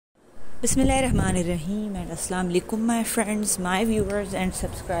Bismillahirrahmanirrahim and Assalamu alaikum my friends, my viewers and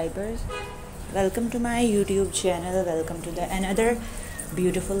subscribers. Welcome to my YouTube channel. Welcome to the another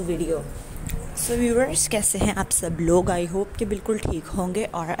beautiful video. So viewers, कैसे हैं आप सब लोग? I hope कि बिल्कुल ठीक होंगे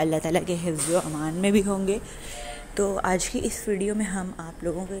और अल्लाह ताला के हिफ्ज़ व अमान में भी होंगे। तो आज की इस वीडियो में हम आप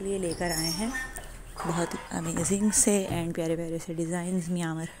लोगों के लिए लेकर आए हैं बहुत ही अमेजिंग से एंड प्यारे प्यारे से डिज़ाइंस,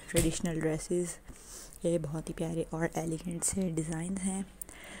 म्यांमार ट्रेडिशनल ड्रेसेस। ये बहुत ही प्यारे और एलिगेंट से डिज़ाइन हैं।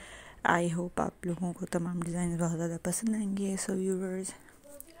 आई होप आप लोगों को तमाम डिज़ाइन बहुत ज़्यादा पसंद आएंगे। So viewers,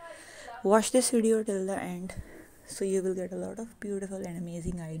 watch this video till the end so you will get a lot of beautiful and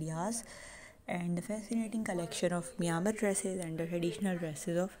amazing ideas and the fascinating collection of Myanmar dresses and the traditional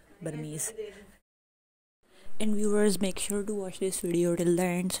dresses of Burmese. And viewers, make sure to watch this video till the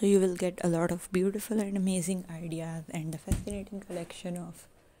end so you will get a lot of beautiful and amazing ideas and the fascinating collection of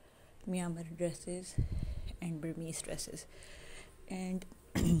Myanmar dresses and Burmese dresses. And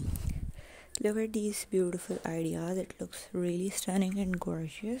look at these beautiful ideas. It looks really stunning and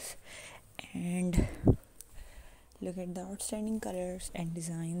gorgeous, and look at the outstanding colors and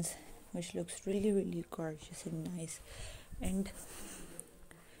designs, which looks really gorgeous and nice. And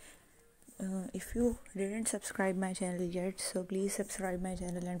if you didn't subscribe my channel yet, so please subscribe my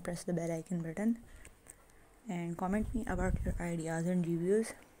channel and press the bell icon button and comment me about your ideas and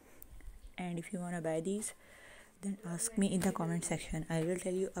reviews. And if you want to buy these, then ask me in the comment section. I will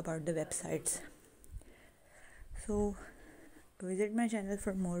tell you about the websites. So visit my channel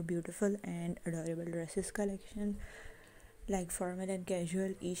for more beautiful and adorable dresses collection, like formal and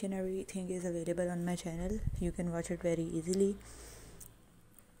casual. Each and everything is available on my channel. You can watch it very easily.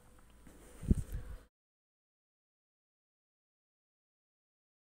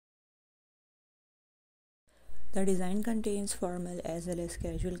 The design contains formal as well as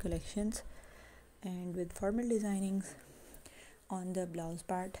casual collections, and with formal designings on the blouse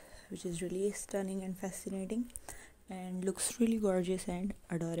part, which is really stunning and fascinating and looks really gorgeous and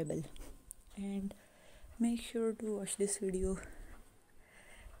adorable. And make sure to watch this video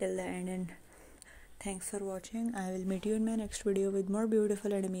till the end, and thanks for watching. I will meet you in my next video with more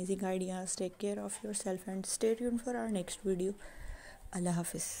beautiful and amazing ideas. Take care of yourself and stay tuned for our next video. Allah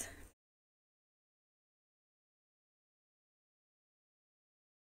Hafiz.